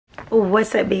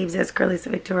What's up, babes? That's Curly's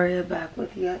Victoria back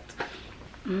with yet.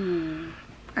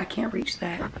 I can't reach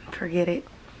that. Forget it.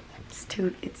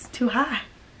 It's too high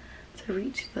to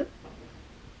reach.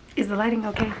 Is the lighting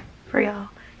okay for y'all?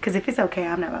 Because if it's okay,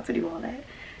 I'm not about to do all that.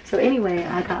 So anyway,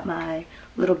 I got my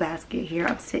little basket here.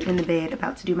 I'm sitting in the bed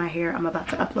about to do my hair. I'm about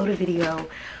to upload a video.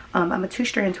 I'm a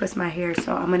 2-strand twist my hair,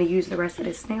 so I'm going to use the rest of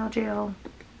this snail gel.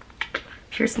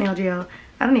 Pure snail gel.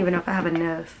 I don't even know if I have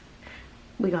enough.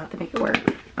 We gonna have to make it work.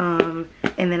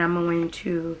 And then I'm going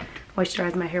to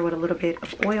moisturize my hair with a little bit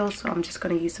of oil. So I'm just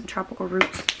going to use some tropical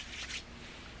roots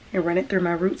and run it through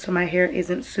my roots so my hair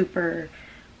isn't super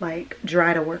like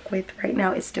dry to work with. Right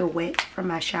now it's still wet from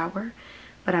my shower,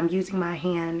 but I'm using my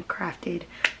handcrafted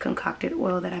concocted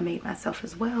oil that I made myself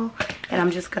as well. And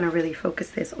I'm just going to really focus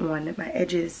this on my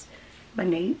edges, my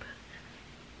nape,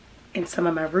 and some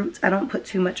of my roots. I don't put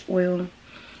too much oil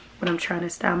when I'm trying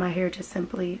to style my hair. Just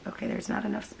simply, okay, there's not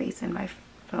enough space in my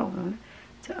phone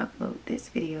to upload this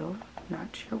video.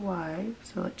 Not sure why,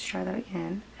 so let's try that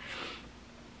again.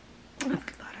 I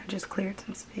thought I just cleared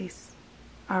some space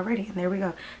already, and there we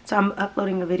go. So I'm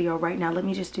uploading a video right now. Let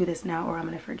me just do this now or I'm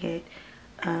gonna forget.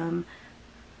 I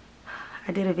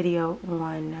did a video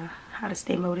on how to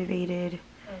stay motivated.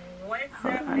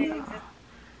 Hold on,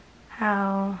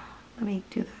 y'all. Let me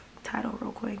do the title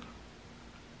real quick.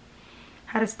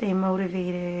 How to stay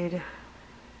motivated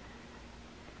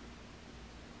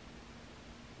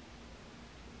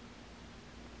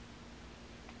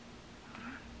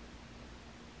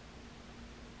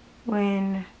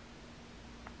when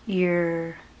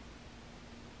you're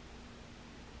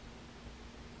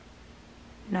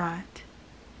not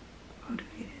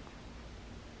motivated.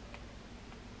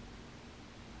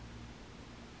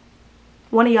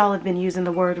 One of y'all have been using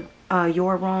the word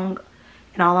you're wrong,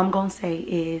 and all I'm gonna say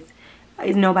is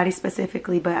nobody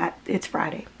specifically, but it's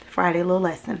Friday little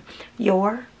lesson.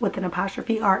 Your with an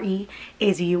apostrophe re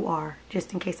is you are,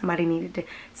 just in case somebody needed to.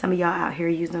 Some of y'all out here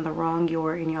using the wrong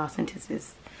your in y'all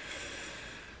sentences.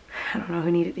 I don't know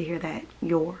who needed to hear that.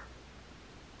 Your,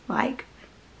 like,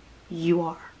 you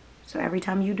are. So every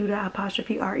time you do the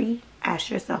apostrophe re, ask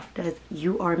yourself, does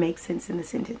you are make sense in the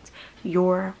sentence?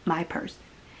 You're my person.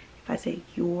 If I say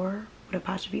your with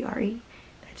apostrophe re,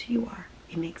 that's you are.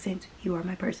 It makes sense. You are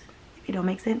my person. If it don't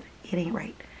make sense, it ain't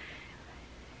right.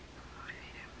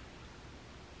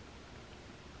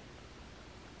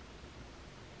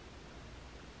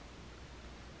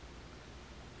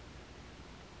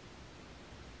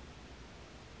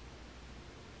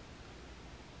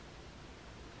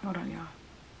 Hold on, y'all.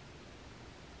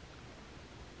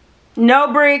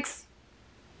 No bricks.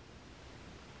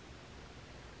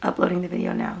 Uploading the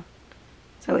video now.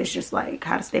 So it's just like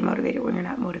how to stay motivated when you're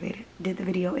not motivated. Did the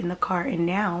video in the car, and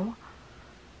now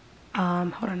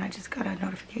hold on, I just got a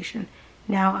notification.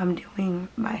 Now I'm doing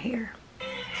my hair.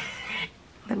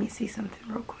 Let me see something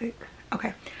real quick.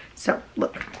 Okay, so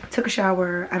look, took a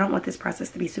shower. I don't want this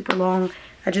process to be super long.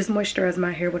 I just moisturized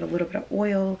my hair with a little bit of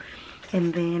oil,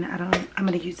 and then I'm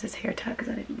gonna use this hair tie because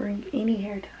I didn't bring any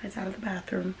hair ties out of the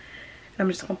bathroom. And I'm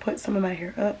just gonna put some of my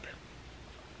hair up.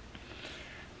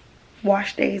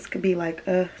 Wash days could be like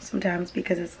sometimes,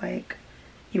 because it's like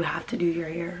you have to do your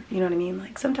hair, you know what I mean?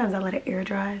 Like sometimes I let it air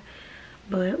dry,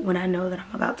 but when I know that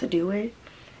I'm about to do it,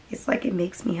 it's like it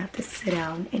makes me have to sit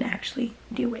down and actually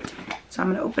do it. So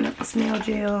I'm gonna open up the snail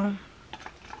gel,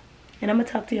 and I'm gonna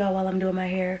talk to y'all while I'm doing my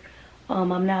hair.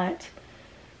 I'm not,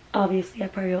 obviously I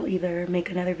probably will either make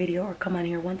another video or come on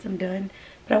here once I'm done,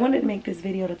 but I wanted to make this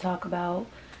video to talk about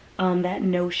that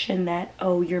notion that,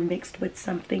 oh, you're mixed with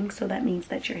something, so that means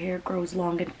that your hair grows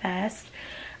long and fast.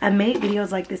 I've made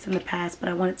videos like this in the past, but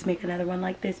I wanted to make another one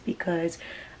like this because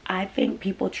I think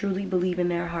people truly believe in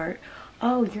their heart,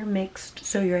 oh, you're mixed,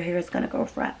 so your hair is gonna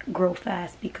grow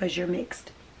fast because you're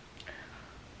mixed.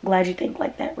 Glad you think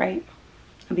like that, right?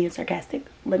 I'm being sarcastic.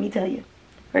 Let me tell you,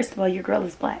 first of all, your girl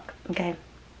is black, okay?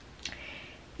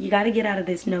 You got to get out of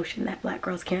this notion that black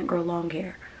girls can't grow long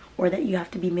hair, or that you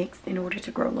have to be mixed in order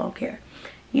to grow long hair.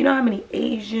 You know how many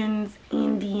Asians,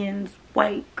 Indians,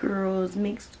 white girls,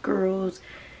 mixed girls,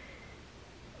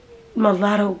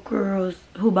 mulatto girls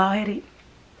who bald-headed,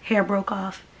 hair broke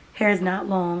off, hair is not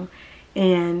long,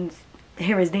 and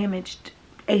hair is damaged.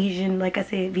 Asian, like I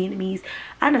said, Vietnamese.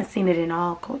 I've not seen it in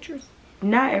all cultures.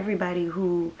 Not everybody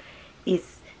who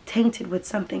is tainted with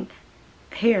something,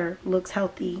 hair looks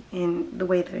healthy in the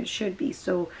way that it should be.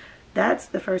 So that's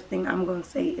the first thing I'm going to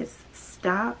say is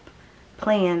stop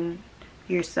playing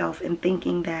yourself and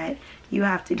thinking that you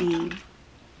have to be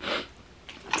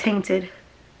tainted.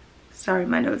 Sorry,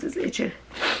 my nose is itching.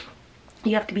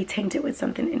 You have to be tainted with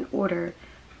something in order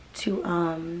to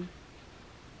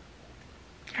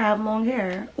have long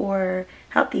hair or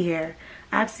healthy hair.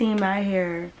 I've seen my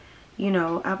hair, you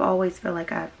know, I've always felt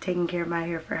like I've taken care of my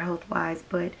hair for health wise,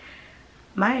 but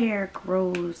my hair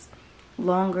grows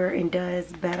longer and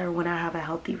does better when I have a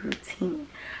healthy routine.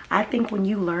 I think when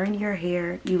you learn your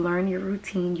hair, you learn your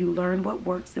routine, you learn what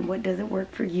works and what doesn't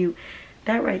work for you,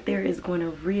 that right there is going to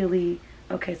really,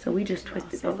 okay, so we just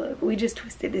twisted this. Look, we just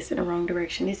twisted this in the wrong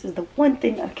direction. This is the one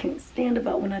thing I can't stand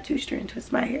about when I two-strand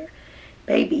twist my hair.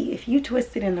 Baby, if you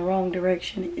twist it in the wrong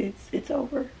direction, it's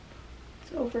over.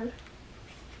 It's over.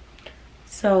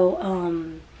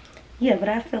 So, yeah, but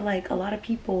I feel like a lot of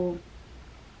people,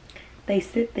 they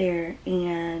sit there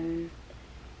and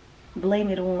blame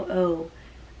it on,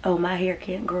 oh, my hair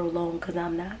can't grow long because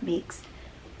I'm not mixed,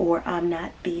 or I'm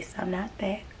not this, I'm not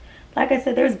that. Like I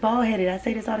said, there's bald-headed. I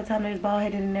say this all the time. There's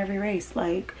bald-headed in every race,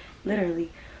 like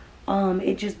literally.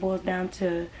 It just boils down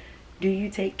to, do you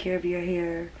take care of your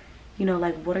hair? You know,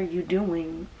 like, what are you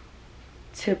doing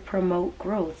to promote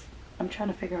growth? I'm trying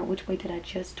to figure out which way did I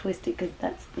just twist it, because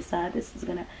that's the side this is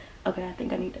gonna, okay, I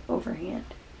think I need to overhand.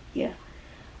 Yeah.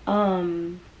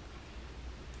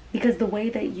 Because the way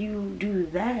that you do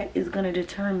that is going to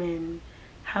determine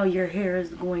how your hair is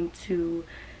going to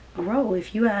grow.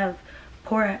 If you have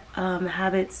poor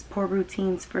habits, poor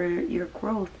routines for your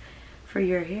growth, for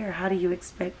your hair, how do you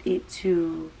expect it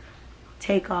to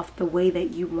take off the way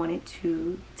that you want it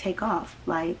to take off?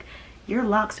 Like, your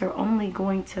locks are only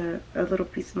going to, a little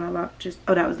piece of my lock just,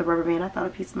 oh, that was the rubber band. I thought a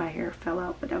piece of my hair fell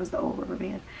out, but that was the old rubber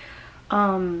band.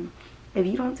 If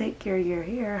you don't take care of your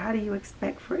hair, how do you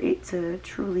expect for it to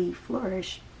truly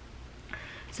flourish?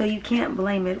 So you can't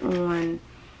blame it on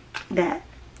that.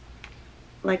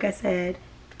 Like I said,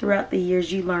 throughout the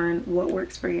years you learn what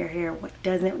works for your hair, what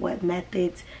doesn't, what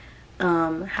methods,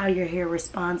 how your hair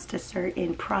responds to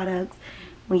certain products.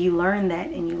 When you learn that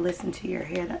and you listen to your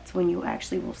hair, that's when you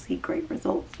actually will see great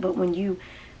results. But when you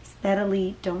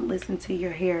steadily don't listen to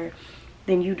your hair,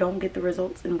 then you don't get the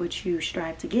results in which you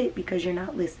strive to get, because you're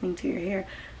not listening to your hair.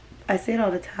 I say it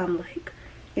all the time, like,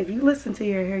 if you listen to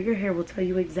your hair will tell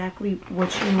you exactly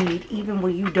what you need, even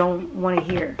when you don't want to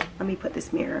hear. Let me put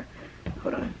this mirror.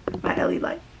 Hold on. My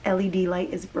LED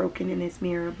light is broken in this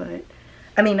mirror, but,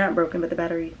 I mean, not broken, but the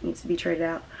battery needs to be traded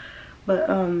out. But,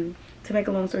 to make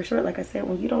a long story short, like I said,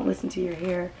 when you don't listen to your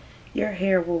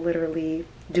hair will literally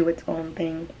do its own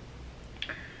thing.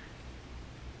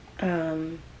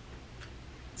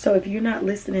 So if you're not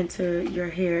listening to your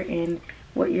hair and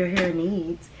what your hair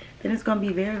needs, then it's going to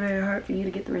be very, very hard for you to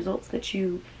get the results that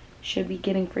you should be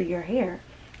getting for your hair.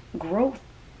 Growth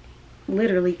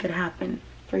literally could happen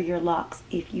for your locks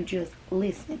if you just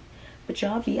listen. But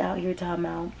y'all be out here talking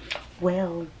about,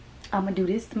 well, I'm going to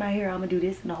do this to my hair, I'm going to do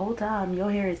this. And the whole time your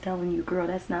hair is telling you, girl,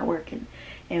 that's not working.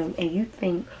 And you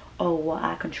think, oh, well,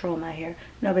 I control my hair.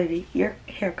 No, baby, your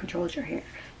hair controls your hair.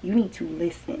 You need to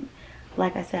listen.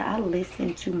 Like I said, I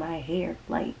listen to my hair.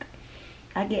 Like,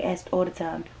 I get asked all the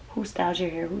time, who styles your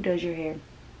hair? Who does your hair?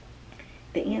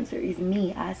 The answer is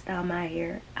me. I style my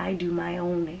hair. I do my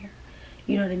own hair.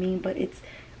 You know what I mean? But it's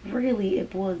really, it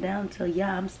boils down to,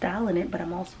 yeah, I'm styling it, but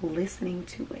I'm also listening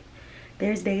to it.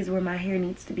 There's days where my hair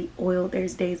needs to be oiled.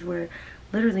 There's days where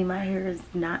literally my hair is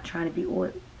not trying to be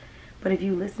oiled. But if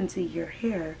you listen to your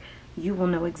hair, you will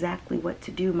know exactly what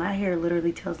to do. My hair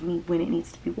literally tells me when it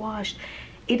needs to be washed.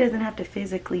 It doesn't have to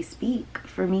physically speak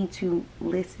for me to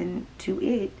listen to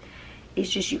it. It's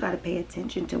just you got to pay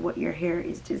attention to what your hair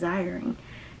is desiring.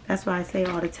 That's why I say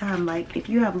all the time, like, if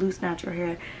you have loose natural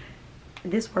hair,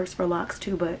 this works for locks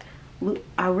too, but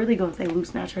I really gonna say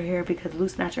loose natural hair, because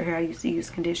loose natural hair I used to use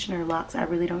conditioner. Locks I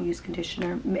really don't use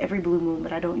conditioner, every blue moon,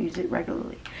 but I don't use it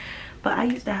regularly. But I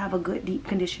used to have a good deep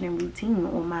conditioning routine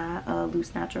on my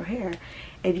loose natural hair.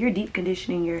 If you're deep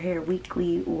conditioning your hair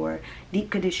weekly or deep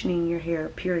conditioning your hair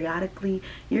periodically,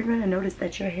 you're going to notice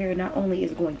that your hair not only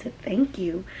is going to thank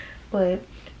you, but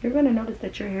you're going to notice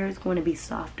that your hair is going to be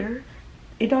softer.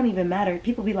 It don't even matter.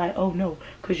 People be like, oh no,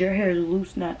 because your hair is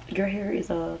loose. Your hair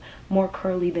is more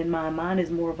curly than mine. Mine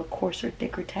is more of a coarser,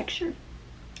 thicker texture.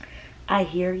 I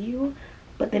hear you,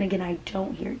 but then again, I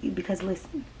don't hear you, because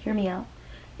listen, hear me out.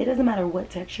 It doesn't matter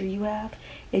what texture you have.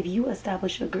 If you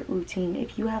establish a good routine,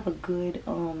 if you have a good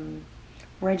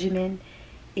regimen,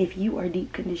 if you are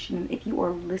deep conditioning, if you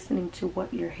are listening to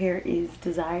what your hair is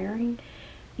desiring,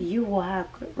 you will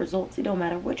have good results. It don't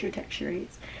matter what your texture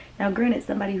is. Now, granted,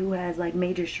 somebody who has like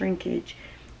major shrinkage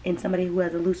and somebody who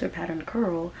has a looser pattern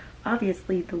curl,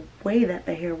 obviously the way that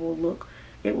the hair will look,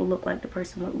 it will look like the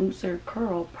person with looser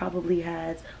curl probably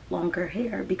has longer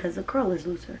hair because the curl is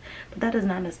looser. But that does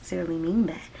not necessarily mean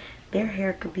that. Their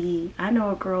hair could be, I know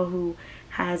a girl who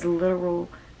has literal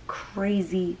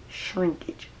crazy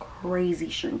shrinkage. crazy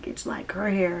shrinkage. Like her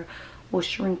hair will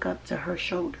shrink up to her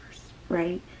shoulders,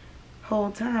 right?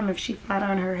 Whole time, if she flat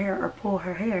iron her hair or pull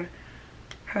her hair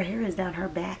is down her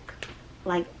back,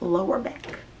 like lower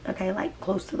back, okay, like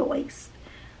close to the waist.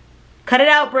 Cut it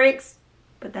out, Bricks.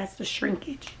 But that's the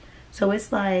shrinkage. So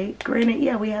it's like, granted,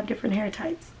 yeah, we have different hair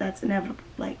types. That's inevitable.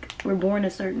 Like, we're born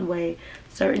a certain way,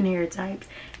 certain hair types.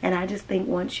 And I just think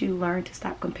once you learn to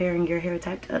stop comparing your hair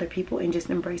type to other people and just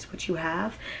embrace what you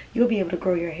have, you'll be able to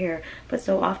grow your hair. But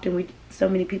so often, so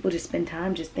many people just spend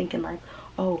time just thinking like,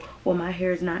 oh, well, my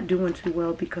hair is not doing too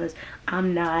well because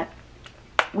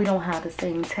we don't have the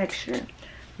same texture.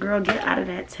 Girl, get out of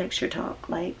that texture talk.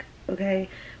 Like, okay,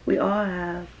 we all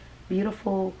have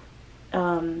beautiful,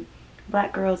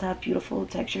 black girls have beautiful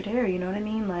textured hair, you know what I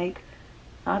mean? Like,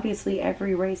 obviously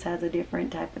every race has a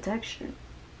different type of texture.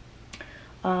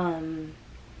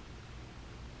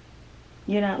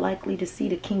 You're not likely to see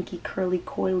the kinky curly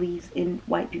coilies in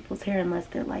white people's hair unless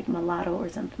they're like mulatto or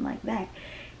something like that.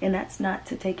 And that's not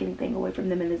to take anything away from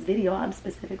them in this video. I'm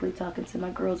specifically talking to my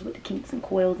girls with the kinks and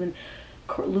coils and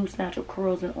loose natural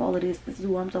curls and all of this. This is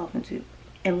who I'm talking to.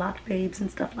 And locked babes and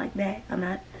stuff like that.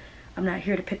 I'm not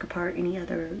here to pick apart any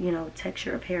other, you know,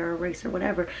 texture of hair or race or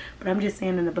whatever. But I'm just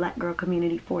saying in the black girl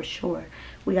community, for sure,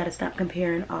 we got to stop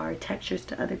comparing our textures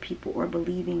to other people or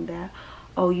believing that,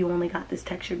 oh, you only got this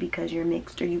texture because you're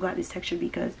mixed, or you got this texture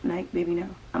because, like, baby, no,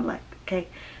 I'm black, okay?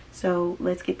 So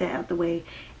let's get that out the way.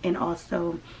 And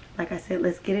also, like I said,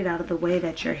 let's get it out of the way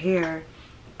that your hair,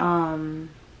 hold on,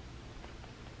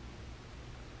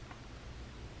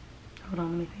 let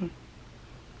me think.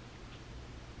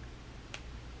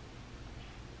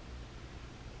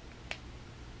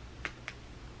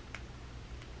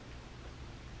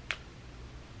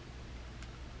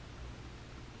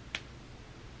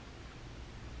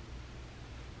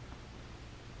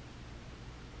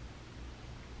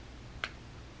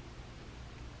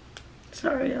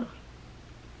 Sorry, y'all.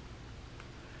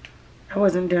 I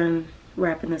wasn't done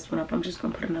wrapping this one up. I'm just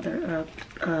gonna put another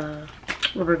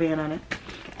rubber band on it.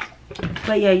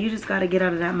 But yeah, you just gotta get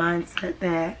out of that mindset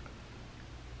that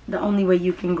the only way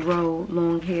you can grow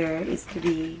long hair is to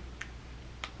be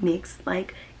mixed.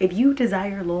 Like, if you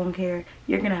desire long hair,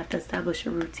 you're gonna have to establish a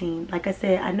routine. Like I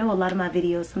said, I know a lot of my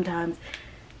videos sometimes,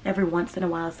 every once in a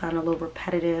while, sound a little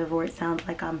repetitive, or it sounds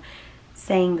like I'm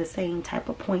saying the same type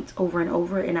of points over and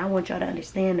over. And I want y'all to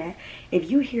understand that if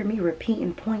you hear me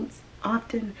repeating points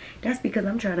often, that's because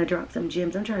I'm trying to drop some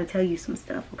gems. I'm trying to tell you some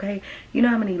stuff, okay? You know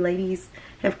how many ladies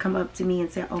have come up to me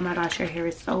and said, oh my gosh, your hair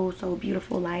is so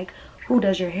beautiful, like, who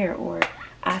does your hair? Or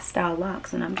I style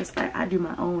locks. And I'm just like, I do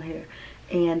my own hair.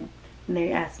 And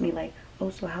they ask me like,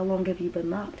 oh, so how long have you been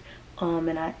locked?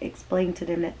 And I explained to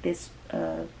them that this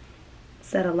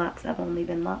set of locks, I've only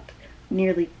been locked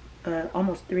nearly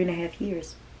almost 3.5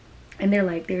 years. And they're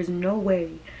like, there's no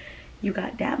way you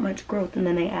got that much growth. And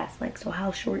then they ask like, so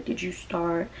how short did you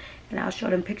start? And I'll show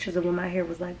them pictures of when my hair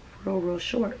was like real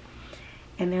short.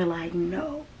 And they're like,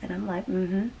 no. And I'm like,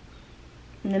 mm-hmm.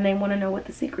 And then they want to know what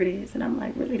the secret is. And I'm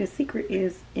like, really, the secret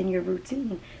is in your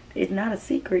routine. It's not a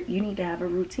secret. You need to have a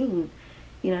routine.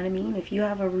 You know what I mean? If you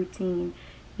have a routine,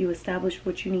 you establish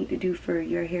what you need to do for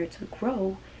your hair to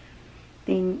grow,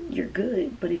 then you're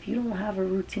good. But if you don't have a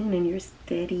routine and you're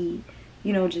steady,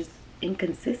 you know, just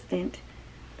inconsistent,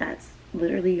 that's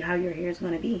literally how your hair is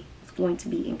going to be. It's going to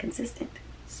be inconsistent.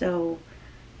 So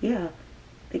yeah,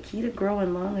 the key to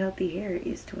growing long, healthy hair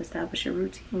is to establish a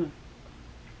routine.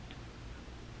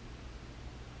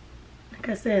 Like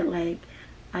I said, like,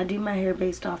 I do my hair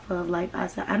based off of, like I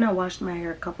said, I know I washed my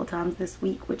hair a couple times this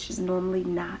week, which is normally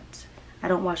not. I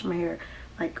don't wash my hair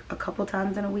like a couple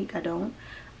times in a week. I don't.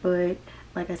 But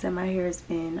like I said, my hair has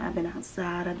been, I've been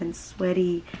outside, I've been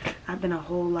sweaty, I've been a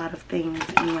whole lot of things,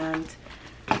 and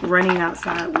running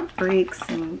outside with bricks,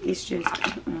 and it's just,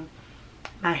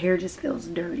 my hair just feels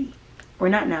dirty. Or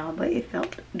not now, but it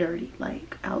felt dirty,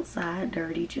 like outside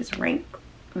dirty, just rank.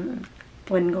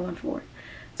 Wasn't going for it.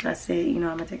 So I said, you know,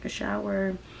 I'm gonna take a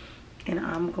shower and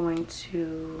I'm going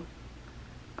to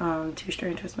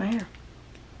two-strand twist my hair.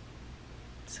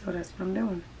 So that's what I'm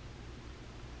doing.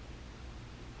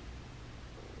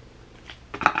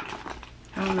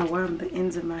 I don't know why the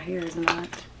ends of my hair is not.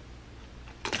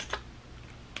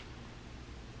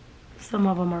 Some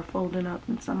of them are folding up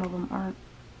and some of them aren't.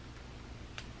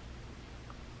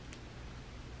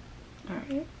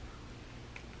 Alright.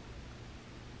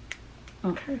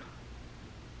 Okay.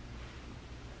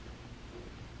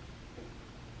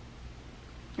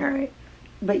 Alright.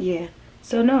 But yeah.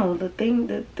 So no, the thing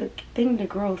to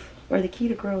growth, or the key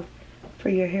to growth for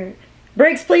your hair.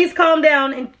 Briggs, please calm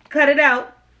down and cut it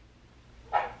out.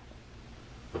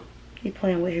 He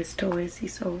playing with his toys.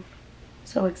 He's so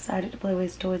so excited to play with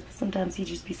his toys, but sometimes he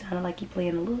just be sounding like he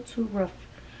playing a little too rough.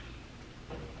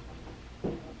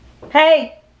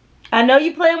 Hey, I know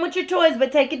you playing with your toys,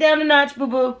 but take it down a notch,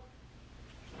 boo-boo.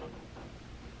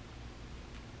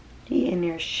 He in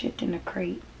there shifting the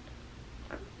crate.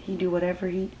 He do whatever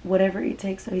it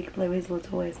takes so he can play with his little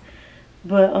toys.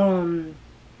 But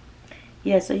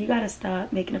yeah, so you gotta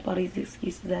stop making up all these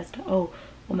excuses as to, oh,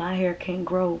 well, my hair can't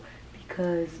grow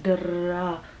because da da da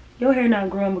da. Your hair not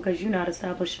growing because you're not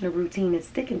establishing a routine and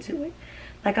sticking to it.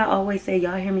 Like I always say,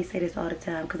 y'all hear me say this all the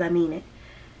time because I mean it.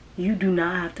 You do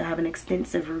not have to have an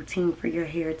extensive routine for your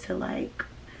hair to like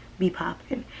be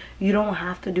popping. You don't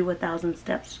have to do 1,000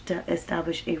 steps to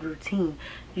establish a routine.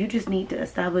 You just need to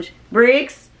establish,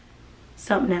 Briggs,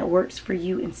 something that works for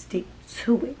you and stick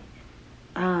to it.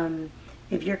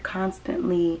 If you're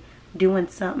constantly doing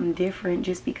something different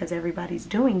just because everybody's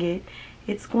doing it,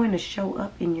 it's going to show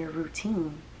up in your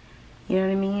routine. You know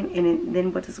what I mean? And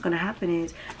then what's going to happen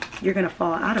is you're going to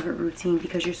fall out of a routine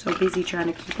because you're so busy trying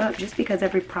to keep up. Just because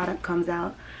every product comes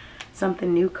out,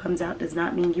 something new comes out, does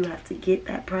not mean you have to get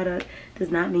that product,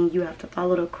 does not mean you have to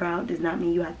follow the crowd, does not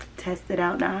mean you have to test it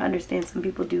out. Now I understand some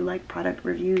people do like product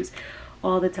reviews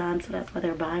all the time, so that's why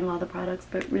they're buying all the products,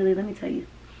 but really, let me tell you,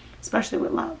 especially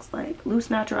with LOCS, like loose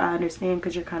natural I understand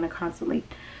because you're kind of constantly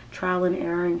trial and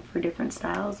erroring for different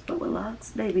styles, but with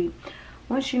LOCS, baby,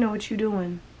 once you know what you're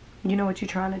doing, you know what you're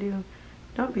trying to do,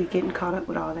 don't be getting caught up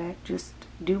with all that. Just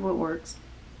do what works.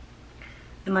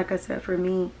 And like I said, for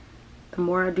me, the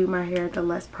more I do my hair, the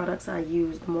less products I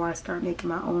use, the more I start making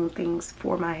my own things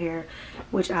for my hair,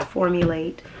 which I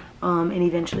formulate and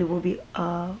eventually will be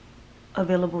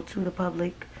available to the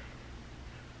public.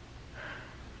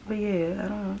 But yeah, I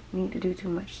don't need to do too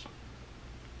much.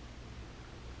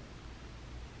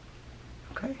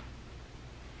 Okay.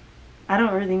 I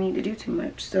don't really need to do too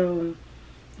much, so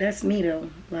that's me though.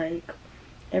 Like,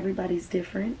 everybody's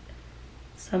different.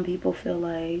 Some people feel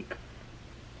like,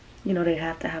 you know, they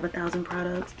have to have 1,000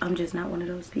 products. I'm just not one of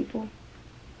those people.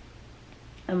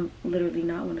 I'm literally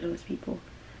not one of those people.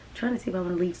 I'm trying to see if I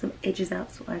want to leave some edges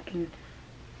out so I can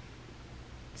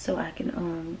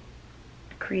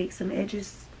create some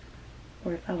edges,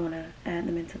 or if I want to add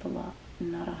them into the lock.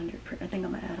 Not 100%. I think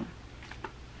I'm gonna add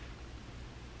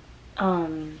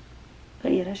them.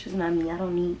 But yeah, that's just not me. I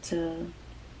don't need to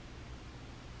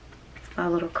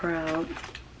follow the crowd.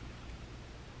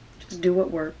 Just do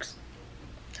what works.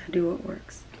 I do what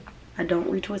works. I don't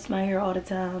retwist my hair all the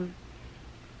time.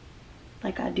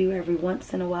 Like I do every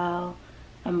once in a while.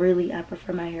 I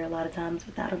prefer my hair a lot of times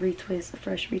without a retwist, a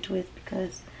fresh retwist,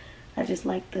 because I just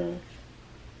like the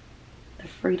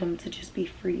freedom to just be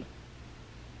free.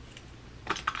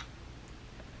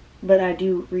 But I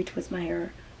do retwist my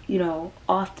hair, you know,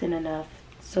 often enough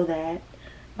so that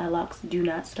my locks do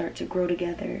not start to grow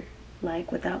together,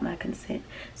 like without my consent.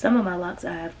 Some of my locks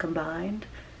I have combined,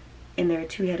 and they're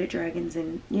two-headed dragons,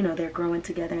 and you know, they're growing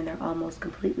together and they're almost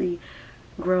completely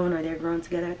grown, or they're grown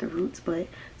together at the roots. But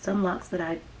some locks that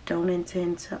I don't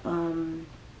intend to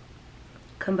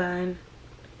combine,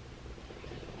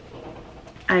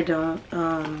 I don't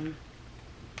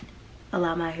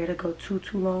allow my hair to go too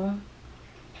long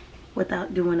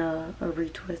without doing a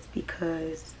retwist,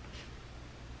 because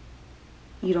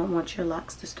you don't want your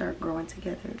locks to start growing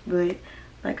together. But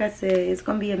like I said, it's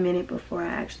gonna be a minute before I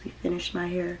actually finish my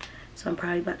hair, so I'm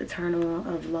probably about to turn on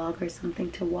a vlog or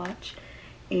something to watch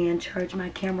and charge my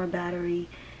camera battery.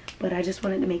 But I just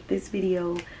wanted to make this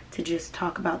video to just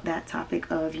talk about that topic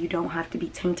of, you don't have to be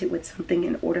tainted with something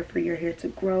in order for your hair to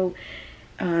grow.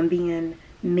 Being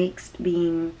mixed,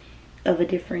 being of a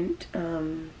different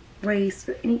race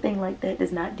or anything like that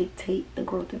does not dictate the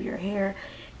growth of your hair.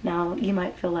 Now you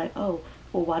might feel like, oh,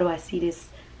 well, why do I see this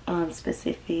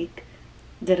specific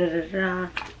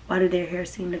why do their hair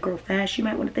seem to grow fast? You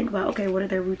might want to think about, okay, what are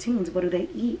their routines? What do they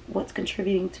eat? What's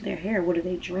contributing to their hair? What do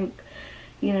they drink?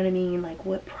 You know what I mean? Like,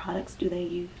 what products do they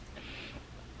use?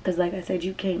 Because like I said,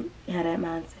 you can't have that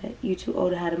mindset. You too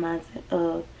old to have a mindset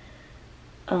of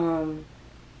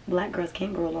black girls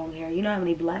can't grow long hair. You know how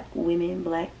many black women,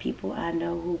 black people I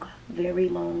know who got very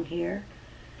long hair?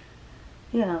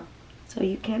 Yeah. So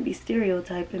you can't be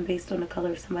stereotyping based on the color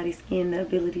of somebody's skin, the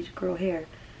ability to grow hair.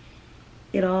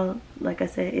 It all, like I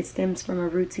said, it stems from a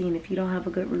routine. If you don't have a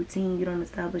good routine, you don't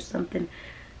establish something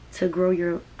to grow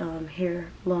your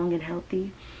hair long and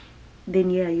healthy, then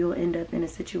yeah, you'll end up in a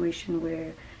situation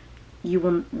where you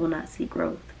will not see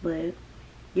growth. But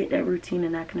get that routine,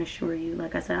 and I can assure you,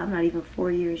 like I said, I'm not even 4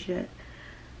 years yet.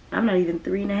 I'm not even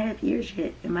 3.5 years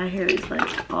yet, and my hair is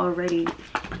like already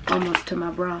almost to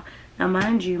my bra. Now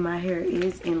mind you, my hair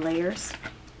is in layers.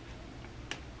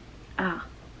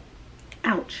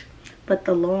 Ouch. but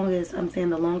the longest, I'm saying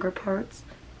the longer parts.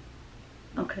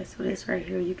 Okay, so this right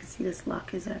here, you can see this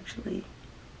lock is actually,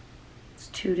 it's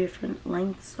 2 different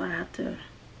lengths, so I have to,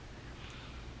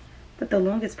 but the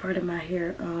longest part of my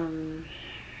hair,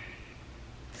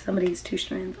 some of these 2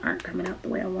 strands aren't coming out the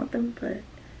way I want them, but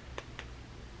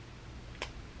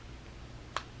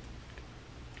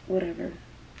whatever.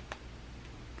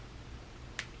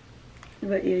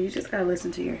 But yeah, you just gotta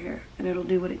listen to your hair and it'll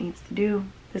do what it needs to do.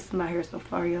 This is my hair so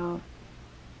far, y'all.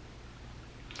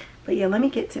 But yeah, let me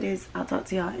get to this. I'll talk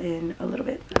to y'all in a little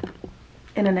bit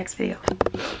in the next video.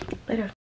 Later.